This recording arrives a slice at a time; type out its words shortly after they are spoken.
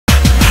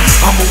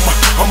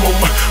I'm on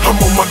my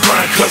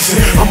grind,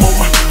 cousin. I'm on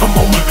my grind,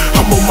 cousin.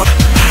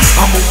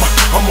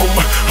 I'm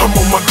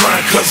on my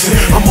grind, cousin.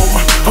 I'm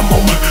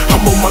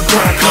on my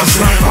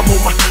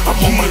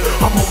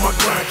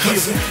grind,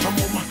 cousin.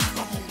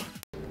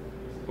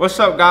 What's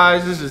up,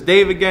 guys? This is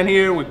Dave again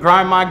here with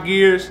Grind My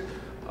Gears.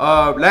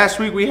 Last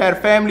week we had a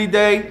family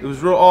day. It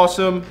was real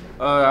awesome.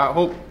 I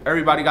hope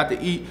everybody got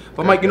to eat.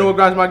 But Mike, you know what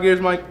grinds my gears,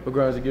 Mike? What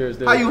grinds your gears,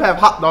 Dave? How you have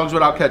hot dogs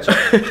without ketchup?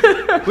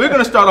 We're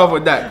gonna start off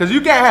with that, because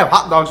you can't have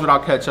hot dogs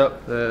without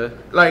ketchup.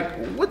 Like,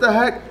 what the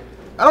heck?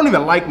 I don't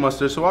even like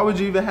mustard, so why would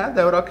you even have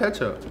that without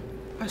ketchup?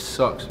 That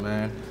sucks,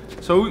 man.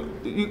 So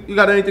you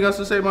got anything else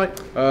to say, Mike?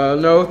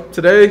 No.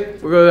 Today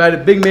we're gonna have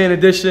a big man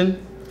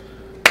edition.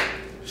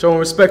 Showing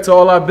respect to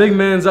all our big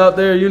mans out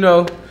there, you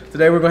know.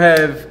 Today we're gonna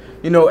have,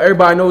 you know,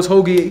 everybody knows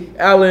Hoagie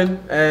Allen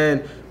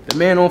and the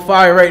man on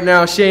fire right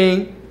now,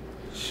 Shane.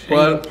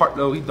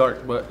 No, he's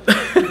dark, but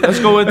let's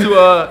go into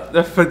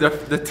the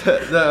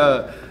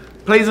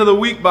plays of the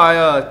week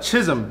by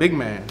Chisholm, big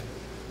man.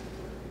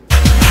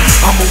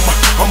 I'm on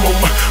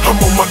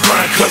my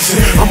grind,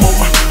 cousin. I'm on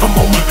my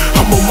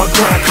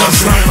grind,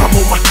 cousin. I'm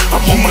on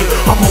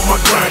my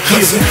grind,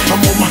 cousin.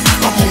 I'm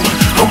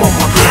on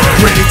my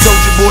grind. Granny told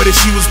your boy that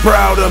she was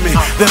proud of me,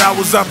 that I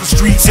was out the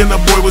streets and the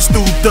boy was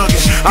through thugging.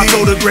 I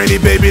told her, Granny,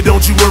 baby,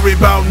 don't you worry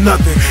about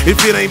nothing.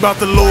 If it ain't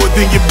about the Lord,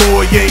 then your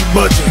boy ain't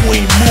budging.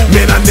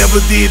 Man, I never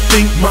did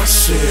think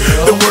myself.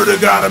 The word of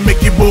God will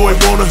make your boy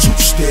wanna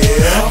two-step.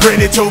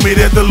 Granny told me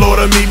that the Lord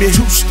will meet me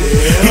two-step.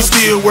 He's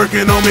still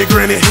working on me,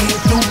 Granny. He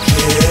ain't through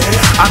yet.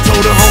 I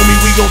told her, homie,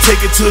 we gon'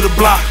 take it to the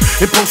block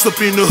and post up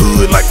in the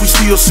hood like we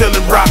still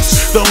selling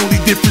rocks. The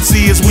only difference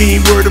is we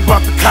ain't worried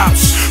about the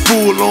cops.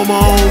 Full on my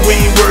own, we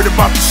ain't worried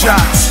about the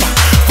shots.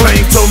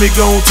 Flame told me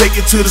gon' take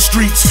it to the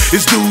streets.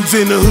 It's dudes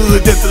in the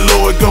hood that the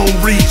Lord gon'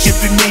 reach.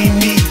 If it mean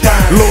me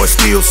dying, Lord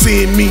still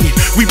seeing me.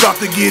 We bout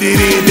to get it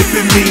in if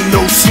it mean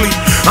no sleep.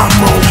 I'm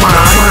on mine.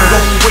 I ain't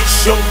gon'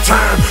 waste your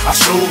time. I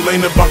sure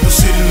ain't about to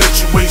sit and let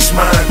you waste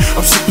mine.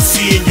 I'm sick of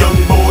seeing young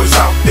boys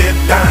out there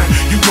dying.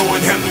 You go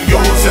and handle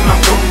yours and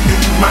I'm gon' do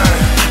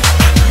mine.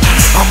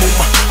 I'm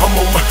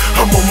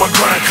on my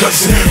grind,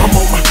 cousin. I'm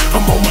on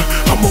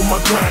my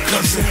grind,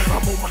 cousin.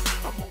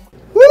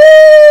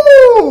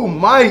 Woo,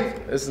 Mike!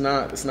 It's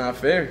not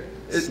fair.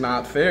 It's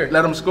not fair.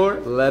 Let him score.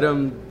 Let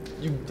him.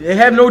 They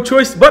have no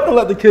choice but to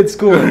let the kid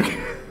score.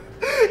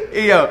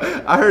 Hey, yo,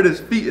 I heard his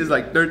feet is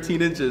like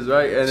 13 inches,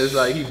 right? And it's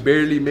like he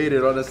barely made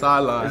it on the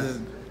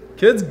sideline.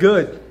 Kid's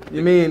good.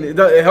 You mean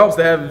it helps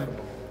to have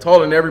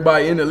taller than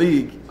everybody in the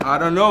league. I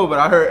don't know, but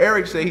I heard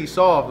Eric say he's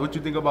soft. What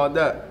you think about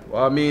that?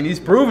 Well, I mean, he's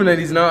proven that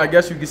he's not, I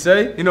guess you could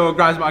say. You know what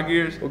grinds my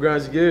gears? What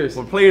grinds your gears?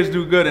 When players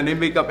do good and they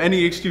make up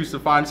any excuse to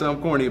find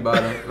something corny about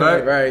them,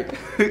 right? Right.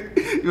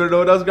 You wanna know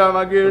what else grinds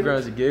my gears? What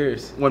grinds your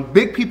gears? When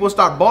big people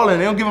start balling,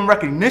 they don't give them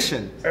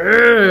recognition.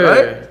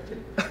 Right?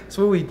 That's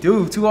what we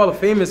do. Two Hall of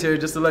Famers here,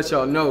 just to let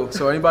y'all know.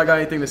 So anybody got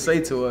anything to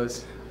say to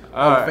us?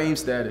 Hall of Fame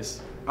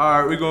status.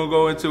 All right, we're gonna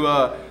go into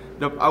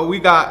we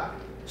got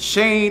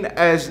Shane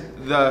as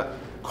the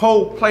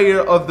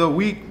co-player of the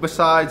week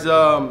besides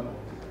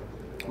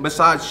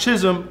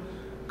Chisholm,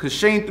 because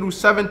Shane threw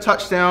 7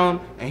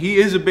 touchdowns and he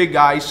is a big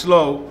guy. He's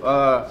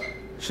slow.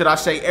 Should I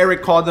say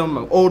Eric called him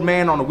an old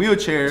man on a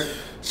wheelchair?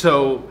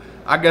 So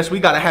I guess we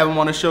gotta have him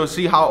on the show to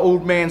see how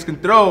old mans can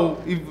throw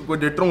even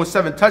when they're throwing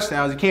 7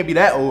 touchdowns. He can't be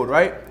that old,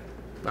 right?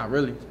 Not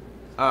really.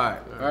 All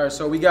right.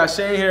 So we got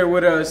Shane here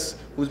with us,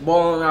 who's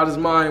balling out his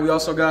mind. We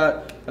also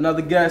got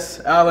another guest,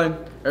 Allen.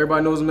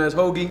 Everybody knows him as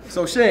Hoagie.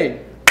 So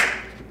Shane,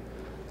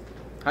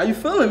 how you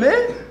feeling,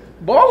 man?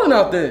 Balling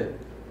out there.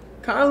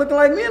 Kind of looking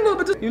like me a little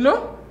bit, you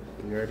know?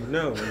 You already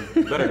know.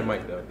 I'm better than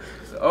Mike, though.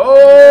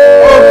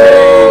 Oh!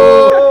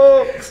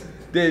 Okay.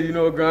 Dave, you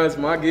know what grinds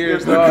my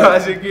gears, What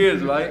grinds your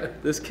gears,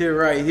 Mike? This kid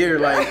right here,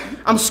 like,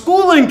 I'm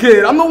schooling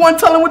kid. I'm the one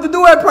telling him what to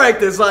do at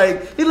practice.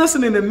 Like, he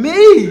listening to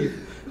me.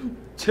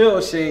 Chill,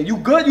 Shane. You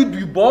good?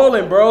 You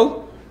balling,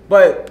 bro.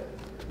 But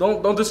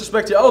don't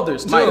disrespect your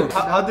elders, too. Mike,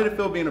 how did it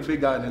feel being a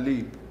big guy in the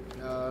league?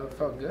 It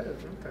felt good.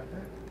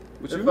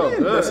 What you felt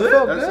good? That's It it?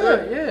 felt That's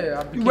good. it?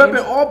 Yeah. You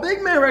repping all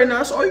big men right now.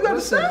 That's all you got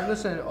to say.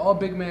 Listen, all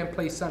big man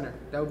play center.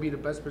 That would be the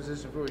best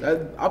position for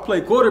you. I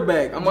play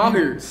quarterback. I'm out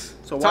here.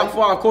 So Top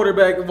 5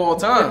 quarterback of all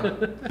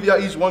time. We got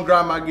each one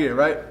grind my gear,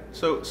 right?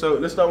 So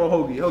let's start with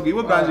Hoagie. Hoagie,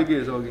 what grinds your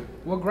gears, Hoagie?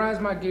 What grinds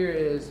my gear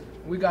is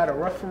we got a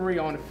referee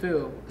on the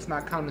field. It's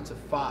not counting to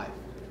 5.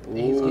 And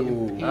he's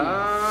getting paid.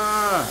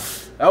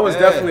 That was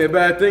definitely a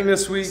bad thing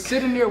this week.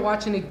 Sitting there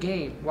watching the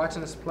game,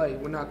 watching us play,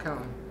 we're not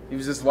counting. He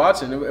was just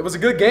watching. It was a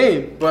good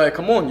game, but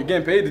come on, you're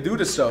getting paid to do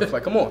this stuff.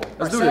 Like, come on,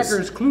 let's do Our sacker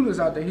this. is clueless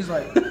out there. He's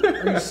like,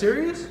 are you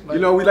serious? Like,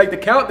 You know, we like the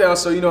countdown,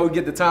 so you know we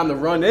get the time to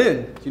run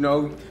in. You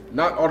know,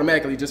 not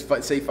automatically just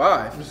say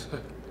 5.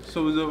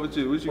 So what's up with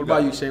you? What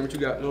about you, Shane? What you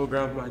got? No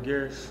ground my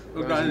gears.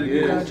 What grinds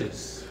your coaches.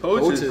 gears?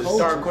 Coaches.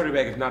 Starting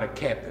quarterback is not a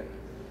captain.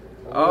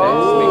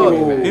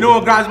 Oh, You know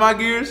what grinds my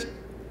gears?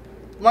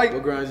 Mike,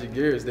 what grinds your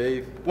gears,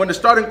 Dave? when the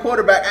starting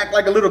quarterback act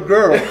like a little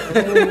girl.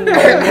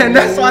 And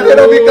that's why they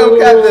don't become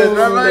captains,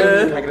 right, Mike?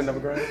 Can I get another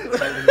grind? You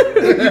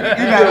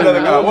got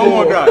another guy. One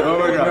more guy.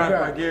 Grind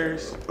my gears.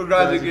 Garris. What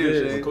grind your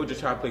gears, When Shane? coach is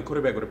trying to play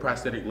quarterback with a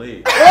prosthetic leg.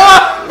 You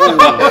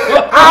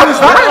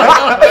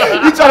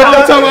trying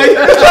to tell me?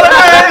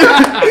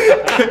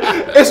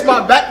 It's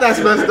my back that's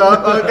messed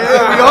up. Okay,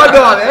 we all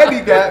know I'm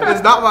handicap.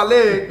 It's not my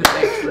leg.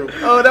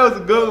 Oh, that was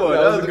a good one.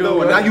 That was a good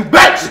one. Now you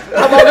bench.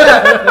 How about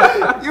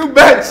that? You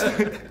bench.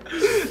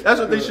 That's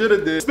what they should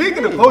have did.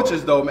 Speaking of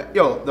coaches, though, man,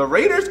 yo, the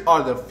Raiders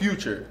are the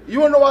future. You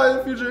wanna know why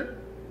they're the future?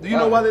 Do you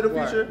know why they're the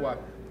future? Why?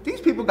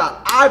 These people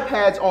got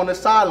iPads on the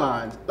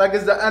sidelines, like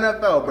it's the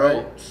NFL, bro.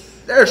 Right.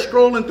 They're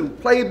scrolling through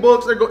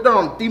playbooks. They're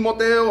on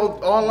T-Motel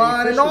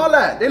online and all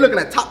that. They're looking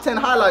at top 10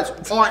 highlights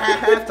on at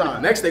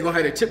halftime. Next, they're gonna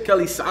have the Chip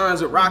Kelly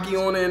signs with Rocky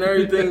on it and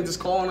everything, just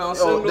calling out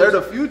Yo, singles. they're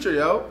the future,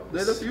 yo.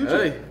 They're the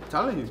future. Hey. I'm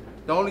telling you.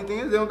 The only thing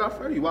is they don't got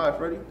Freddie. Why,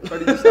 Freddie?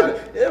 Freddie decided.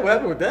 Yeah, what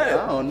happened with that?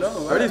 I don't know.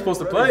 Freddie's supposed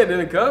to play and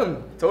didn't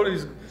come. He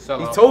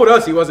Sellout. told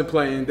us he wasn't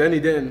playing, then he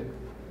didn't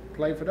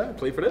Play for them.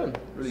 play for them.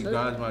 Really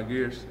grinds my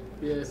gears.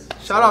 Yes.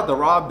 Shout out to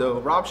Rob though.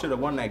 Rob should have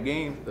won that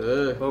game.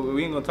 Uh, But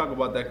we ain't gonna talk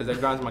about that because that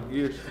grinds my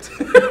gears.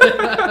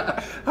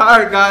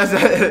 Alright guys,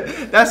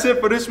 that's it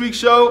for this week's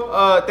show.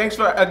 Thanks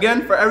for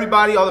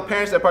everybody, all the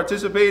parents that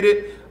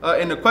participated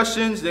in the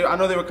questions. I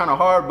know they were kind of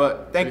hard,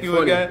 but thank you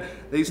funny. again.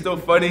 They still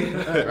funny.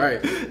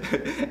 Right.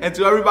 And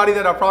to everybody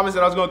that I promised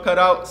that I was gonna cut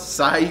out,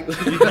 psych,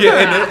 you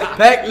getting it.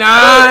 Pack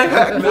 9,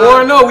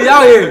 4-0, we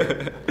out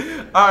here.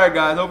 Alright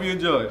guys, hope you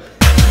enjoy.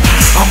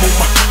 I'm on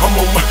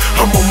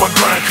my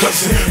grind,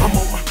 cousin. I'm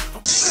on my.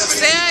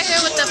 Stay out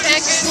here with the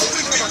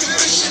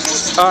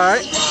Packers.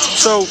 Alright,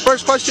 so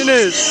first question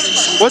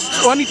is, what's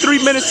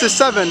 23 minutes to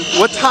 7?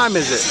 What time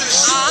is it?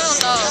 I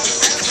don't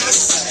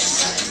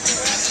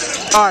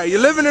know. Alright, you're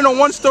living in a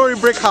one-story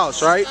brick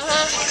house, right?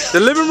 The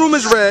living room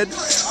is red,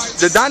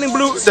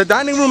 the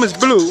dining room is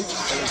blue.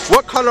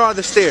 What color are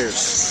the stairs?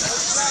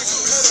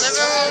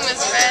 Living room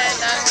is red.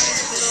 Dining room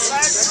is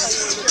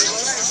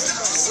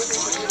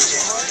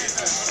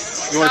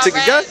You want to take a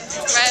red.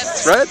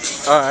 guess? Red. Red?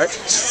 Alright.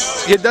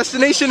 Your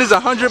destination is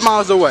 100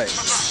 miles away.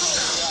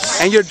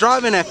 And you're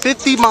driving at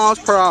 50 miles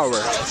per hour.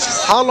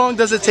 How long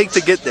does it take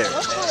to get there?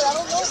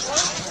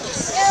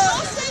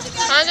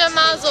 100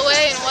 miles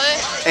away and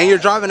what? And you're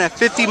driving at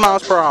 50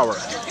 miles per hour.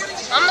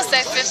 I'm gonna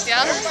say 50.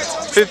 I don't know.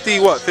 50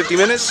 what? 50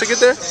 minutes to get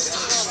there?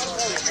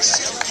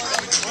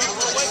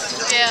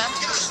 Yeah.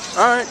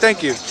 Alright,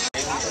 thank you.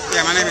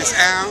 Yeah, my name is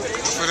Al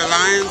for the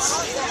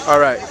Lions.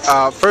 Alright,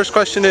 first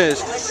question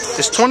is,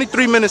 it's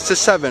 23 minutes to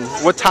 7.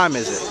 What time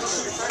is it?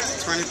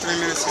 23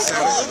 minutes to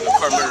 7.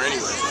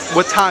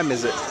 What time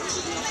is it?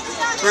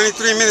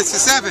 23 minutes to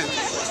 7.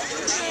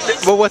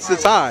 Well, what's the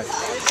time?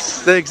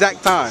 The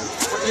exact time.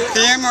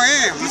 PM or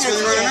AM? Which one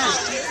you want to know?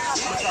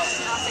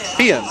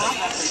 PM.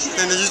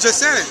 Then you just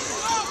said it.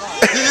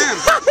 PM.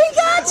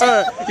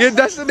 Alright, your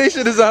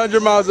destination is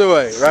 100 miles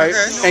away, right?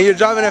 Okay. And you're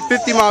driving at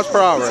 50 miles per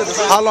hour.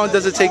 How long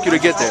does it take you to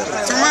get there?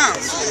 2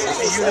 miles.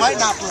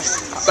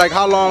 Like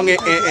how long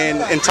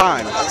in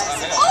time?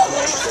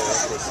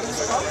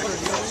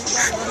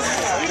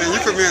 Man, you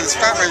put me on the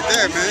spot right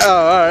there, man. Oh,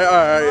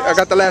 alright. I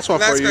got the last one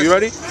for Last you. You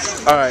ready?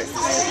 Alright.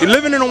 You're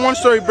living in a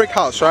one-story brick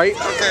house, right?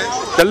 Okay.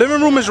 The living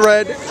room is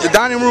red, the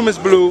dining room is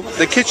blue,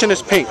 the kitchen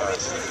is pink.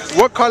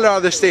 What color are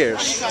the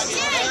stairs?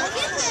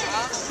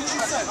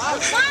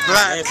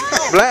 Black.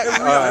 Black?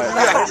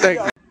 Alright, thank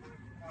you.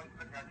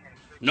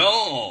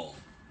 No,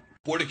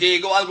 porque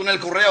llegó algo en el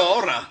correo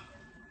ahora.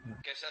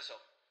 ¿Qué es eso?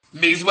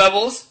 Mis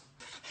huevos.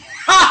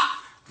 ¡Ja!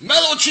 ¡Me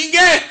lo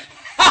chingué!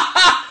 ¡Ja,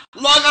 ja!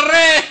 ¡Lo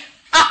agarré!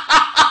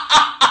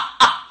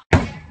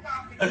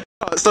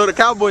 So the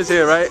Cowboys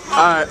here, right?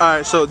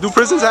 Alright, so do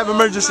prisons have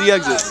emergency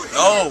exits?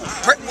 No,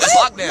 that's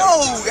lockdown.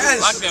 No,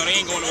 yes. Lockdown, they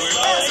ain't going nowhere.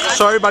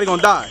 So everybody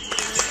gonna die? I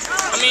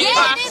mean,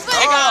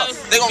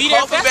 they gonna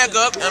cough it back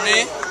up, I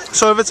mean.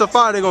 So if it's a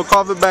fire, they gonna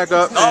cough it back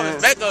up? No,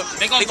 it's back up.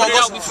 They gonna put it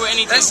out before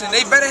anything. Listen, they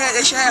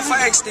should have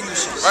fire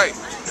extinguishers. Right.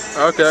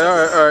 Okay,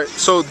 alright.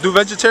 So do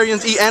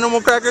vegetarians eat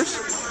animal crackers?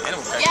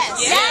 Animal crackers.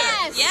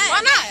 Yes.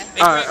 Why not?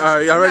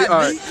 Alright, y'all ready?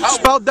 Alright.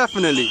 Spell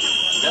definitely.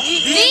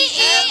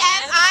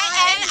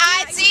 D-E-F-I-N-I-T-E-L-I.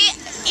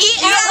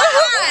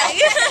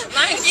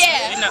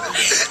 Yeah.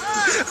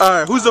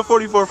 Alright, who's the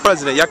 44th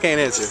president? Y'all can't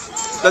answer.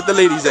 Let the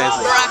ladies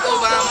answer. Barack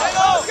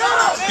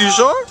Obama. You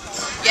sure?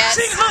 Yes.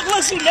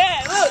 Look, she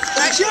mad. Look.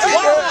 It's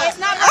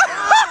not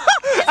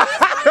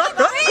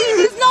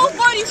There's no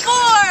 44.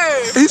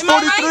 He's Am I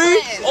 43?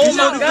 right? He's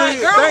 43.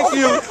 Thank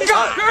you.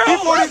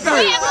 He's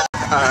 43.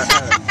 Alright.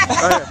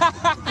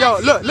 Yo,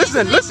 look,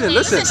 listen.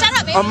 shut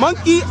up, baby. A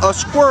monkey, a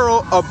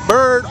squirrel, a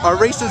bird are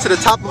racing to the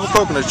top of a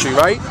coconut tree,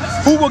 right?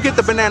 Who will get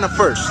the banana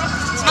first?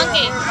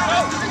 Monkey.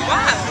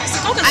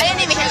 I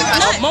didn't even hear the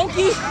question.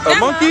 Monkey? A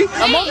monkey?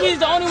 A monkey is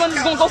the only one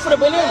that's gonna go for the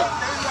banana.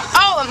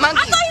 Oh, a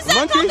monkey. I thought you said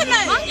Monkey?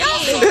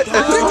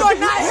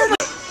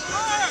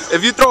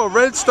 If you throw a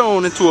red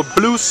stone into a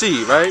blue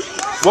sea, right?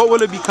 What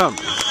will it become?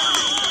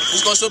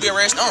 It's gonna still be a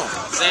red stone.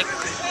 Exactly.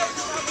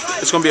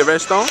 It's gonna be a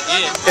red stone?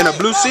 Yeah. In a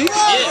blue sea?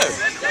 Yeah.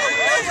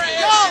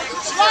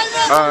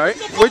 Alright.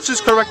 Which is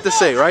correct to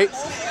say, right?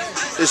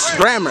 It's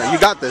grammar. You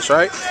got this,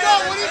 right?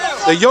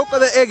 The yolk of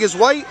the egg is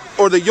white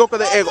or the yolk of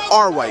the egg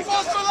are white? The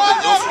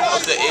yolk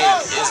of the egg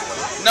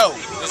No.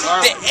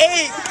 The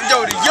egg,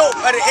 yo, the yolk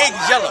of the egg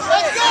is yellow.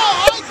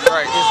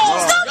 Right.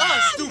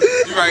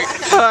 You're right.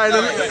 Alright,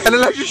 an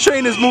electric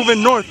train is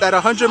moving north at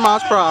 100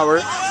 miles per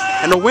hour,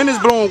 and the wind is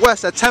blowing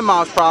west at 10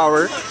 miles per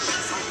hour,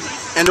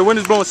 and the wind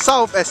is blowing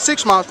south at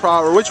 6 miles per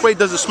hour. Which way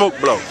does the smoke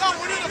blow?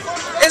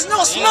 There's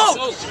no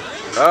smoke.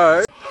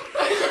 Alright.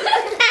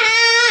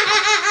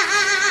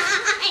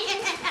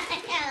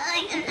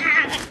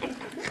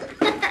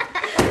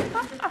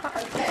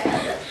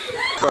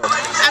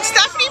 I'm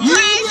Stephanie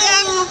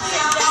Brandon,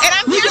 and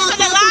I'm here for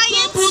the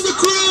Lions.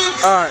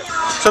 Alright,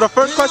 so the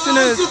first question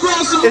is,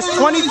 it's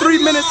 23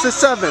 minutes to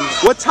 7.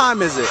 What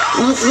time is it?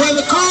 Where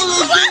the caller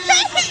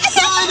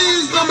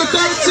is number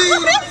 13.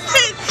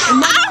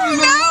 I don't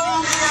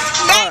know.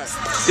 Next.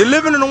 You're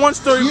living in a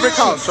one-story brick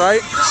house,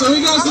 right? So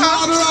we got some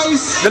water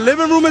ice. The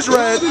living room is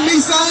red,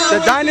 the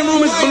dining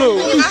room is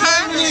blue.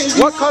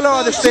 What color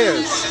are the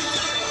stairs?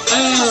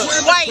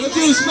 White.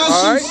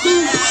 Alright.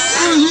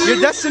 Your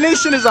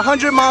destination is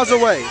 100 miles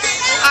away.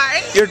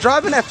 Alright. You're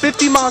driving at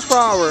 50 miles per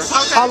hour.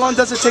 Okay. How long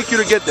does it take you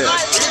to get there?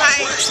 Like,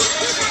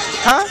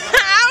 Huh? I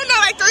don't know,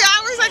 like 3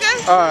 hours, I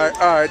guess.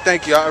 Alright,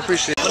 thank you. I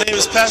appreciate it. My name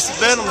is Pastor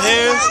Ben. I'm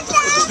here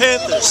with the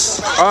Panthers.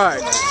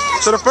 Alright.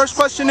 So the first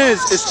question is,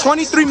 it's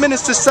 23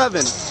 minutes to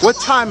 7. What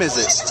time is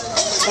it?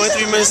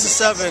 23 minutes to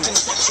 7.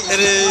 It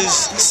is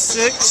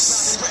 6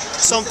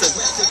 something.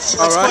 Next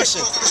Alright.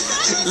 question.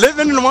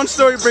 Living in a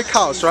one-story brick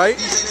house, right?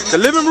 The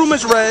living room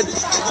is red,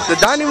 the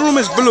dining room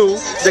is blue,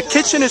 the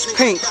kitchen is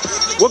pink.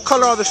 What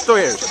color are the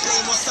stairs?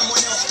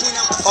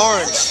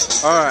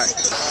 Orange. Alright.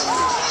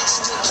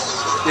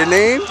 Your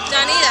name?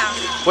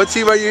 Janita. What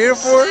team are you here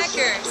for?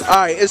 Packers.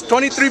 Alright, it's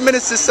 23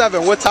 minutes to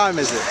 7. What time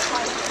is it?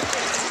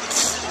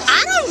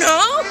 I don't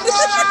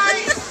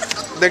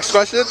know. Next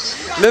question.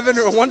 Living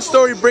in a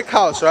one-story brick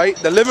house, right?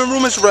 The living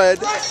room is red,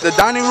 the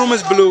dining room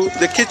is blue,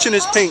 the kitchen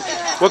is pink.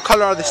 What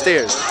color are the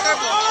stairs?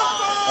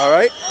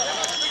 Alright.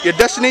 Your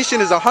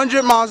destination is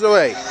 100 miles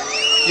away.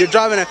 You're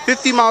driving at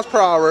 50 miles per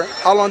hour.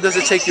 How long does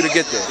it take you to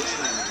get there?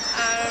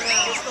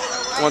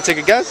 You want to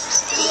take a guess?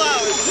 2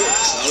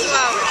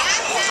 hours.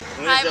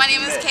 Hi, my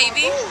name is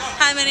KB.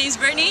 Hi, my name is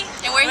Brittany.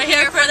 And we're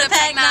here for the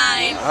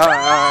Pac-9.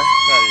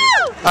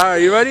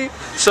 Alright, you ready?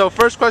 So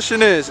first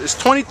question is, it's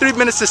 23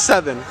 minutes to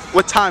 7.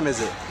 What time is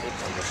it?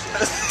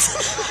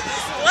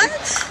 What?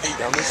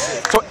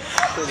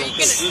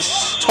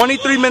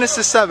 23 minutes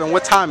to 7.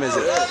 What time is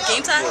it?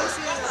 Game time?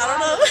 I don't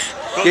know.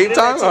 Game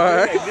time?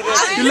 Alright.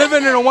 You're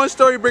living in a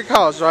one-story brick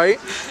house, right?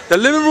 The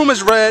living room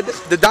is red,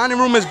 the dining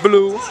room is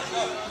blue,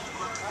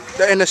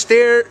 and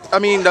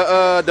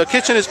the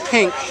kitchen is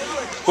pink.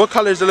 What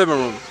color is the living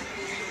room?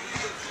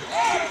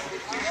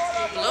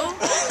 Blue?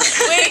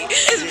 Wait,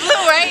 it's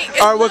blue, right?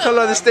 Alright, what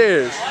color are the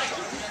stairs?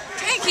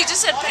 Pink, you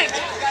just said pink. I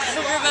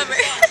don't remember.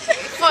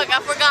 Fuck, I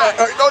forgot.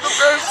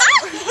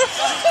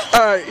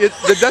 Alright,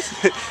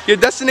 your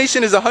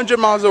destination is 100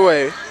 miles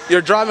away.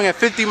 You're driving at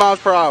 50 miles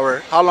per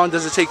hour. How long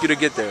does it take you to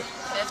get there?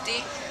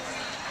 50.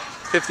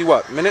 50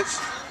 what? Minutes?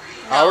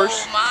 Hours?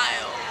 No,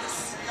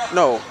 miles.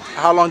 No.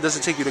 How long does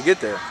it take you to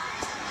get there?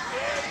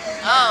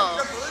 Oh.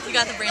 You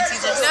got the brain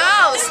teaser?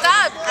 No,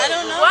 stop. I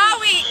don't know. Wow,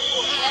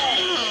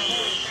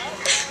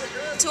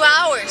 2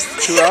 hours.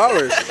 2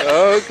 hours.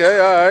 Okay,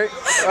 alright.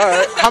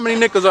 Alright. How many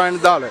nickels are in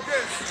the dollar?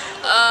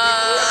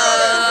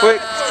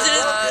 Quick.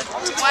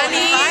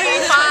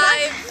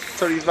 25.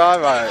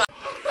 35, alright.